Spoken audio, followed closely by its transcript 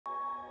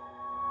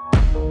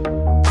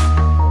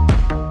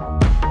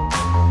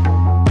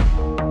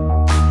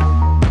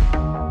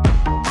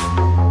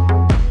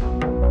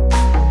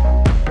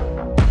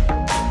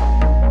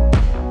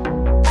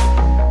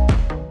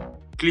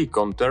Click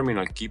on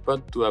Terminal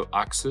Keypad to have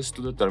access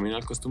to the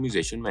Terminal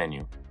Customization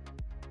menu.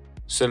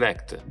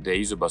 Select the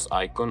Isobus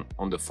icon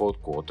on the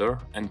fourth quarter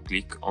and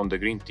click on the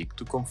green tick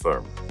to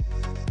confirm.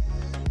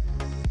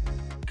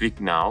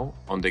 Click now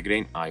on the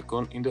grain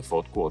icon in the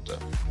fourth quarter.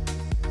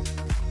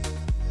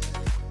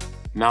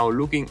 Now,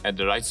 looking at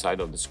the right side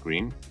of the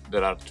screen,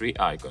 there are three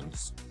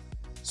icons.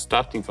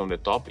 Starting from the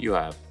top, you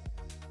have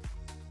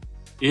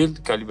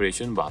Yield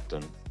Calibration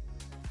button.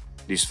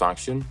 This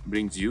function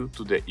brings you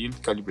to the yield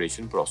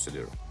calibration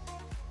procedure.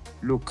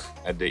 Look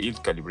at the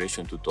yield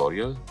calibration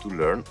tutorial to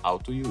learn how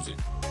to use it.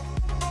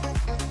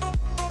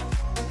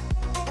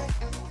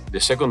 The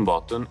second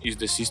button is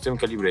the System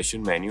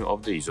Calibration menu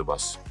of the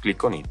Isobus.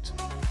 Click on it.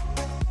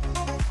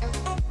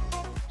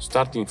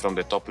 Starting from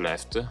the top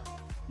left,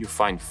 you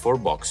find four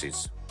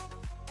boxes: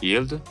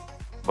 Yield,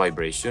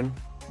 Vibration,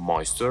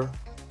 Moisture,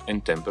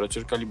 and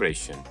Temperature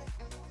Calibration.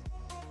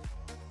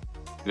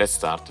 Let's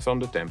start from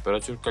the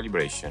Temperature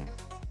Calibration.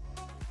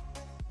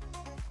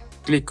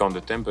 Click on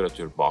the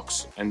Temperature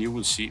box and you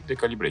will see the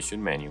Calibration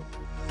menu.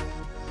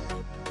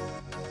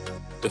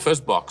 The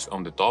first box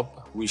on the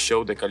top will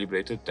show the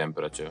calibrated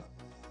temperature.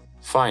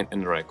 Find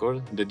and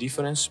record the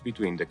difference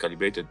between the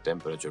calibrated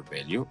temperature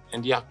value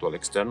and the actual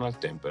external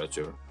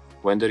temperature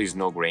when there is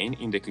no grain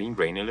in the clean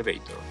grain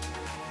elevator.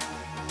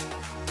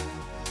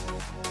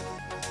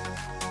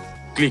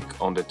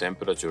 Click on the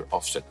Temperature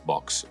Offset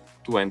box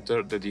to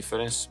enter the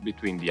difference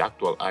between the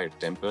actual air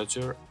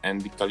temperature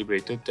and the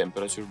calibrated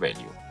temperature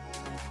value.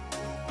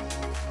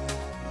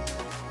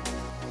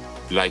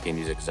 Like in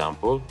this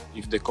example,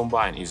 if the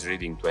combine is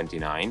reading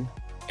 29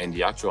 and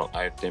the actual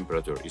air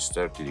temperature is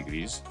 30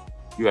 degrees,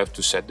 you have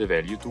to set the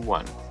value to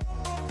 1.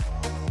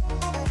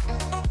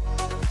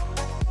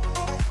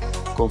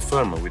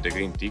 Confirm with the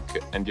green tick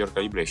and your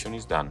calibration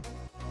is done.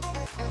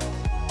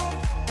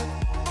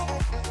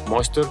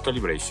 Moisture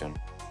Calibration.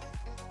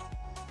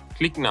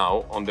 Click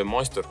now on the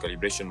Moisture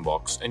Calibration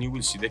box and you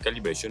will see the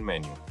calibration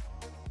menu.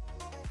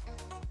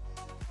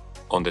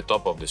 On the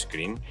top of the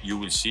screen, you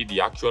will see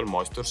the actual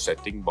moisture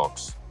setting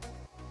box.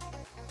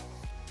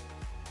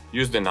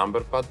 Use the number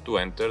pad to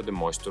enter the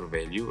moisture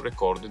value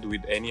recorded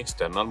with any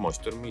external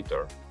moisture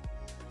meter.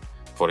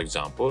 For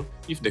example,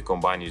 if the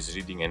combine is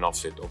reading an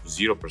offset of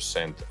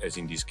 0% as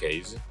in this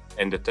case,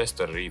 and the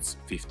tester reads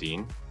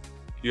 15,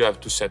 you have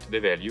to set the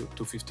value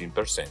to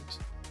 15%.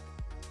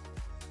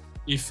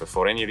 If,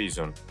 for any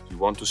reason, you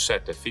want to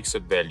set a fixed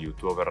value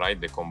to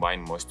override the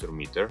combine moisture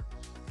meter,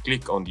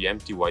 click on the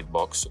empty white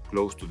box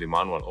close to the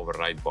manual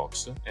override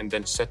box and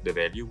then set the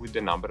value with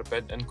the number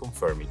pad and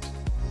confirm it.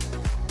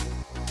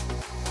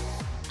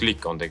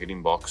 Click on the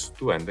green box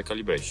to end the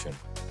calibration.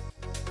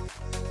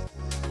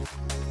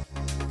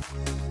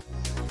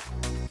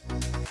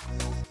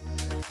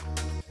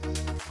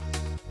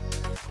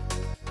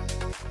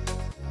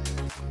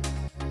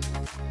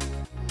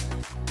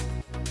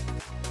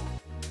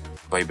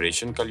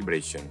 Vibration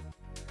Calibration.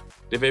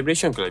 The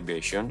vibration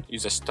calibration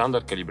is a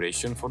standard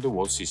calibration for the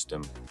whole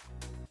system.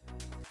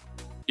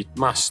 It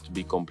must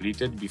be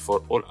completed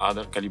before all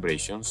other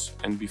calibrations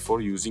and before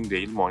using the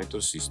yield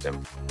monitor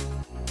system.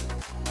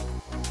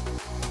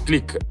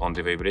 Click on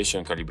the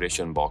Vibration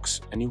Calibration box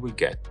and you will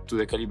get to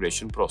the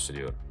calibration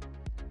procedure.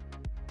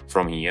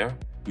 From here,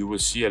 you will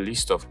see a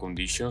list of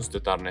conditions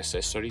that are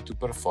necessary to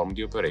perform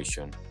the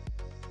operation.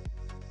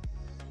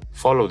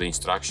 Follow the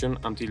instruction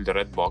until the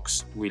red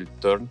box will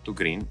turn to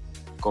green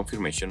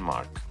confirmation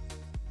mark.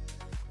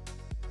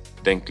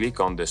 Then click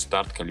on the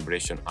Start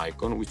Calibration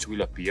icon, which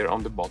will appear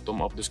on the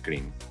bottom of the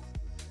screen.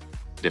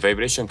 The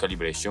vibration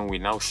calibration will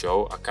now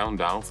show a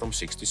countdown from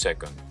 60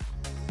 seconds.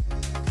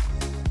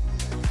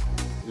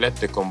 Let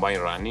the combine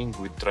running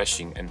with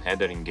thrashing and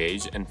header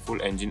engaged and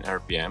full engine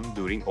RPM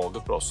during all the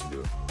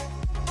procedure.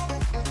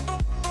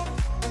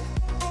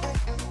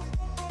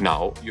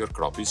 Now your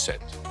crop is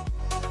set.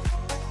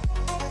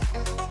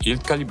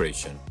 Yield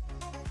Calibration.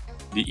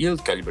 The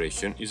yield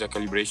calibration is a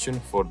calibration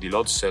for the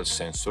load cell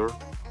sensor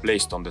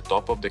placed on the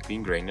top of the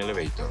clean grain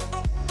elevator.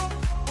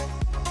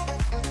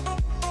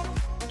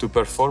 To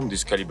perform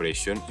this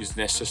calibration, it is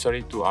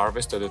necessary to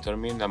harvest a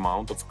determined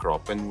amount of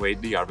crop and weigh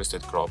the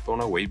harvested crop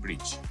on a weigh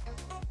bridge.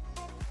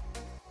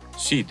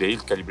 See the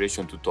yield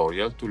calibration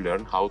tutorial to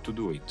learn how to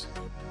do it.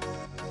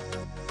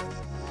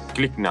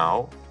 Click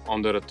now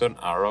on the return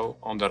arrow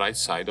on the right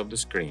side of the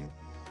screen.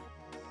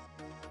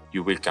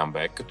 You will come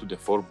back to the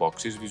 4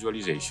 boxes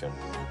visualization.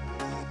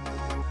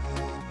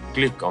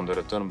 Click on the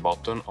return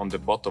button on the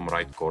bottom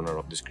right corner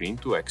of the screen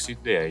to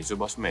exit the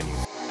Isobus menu.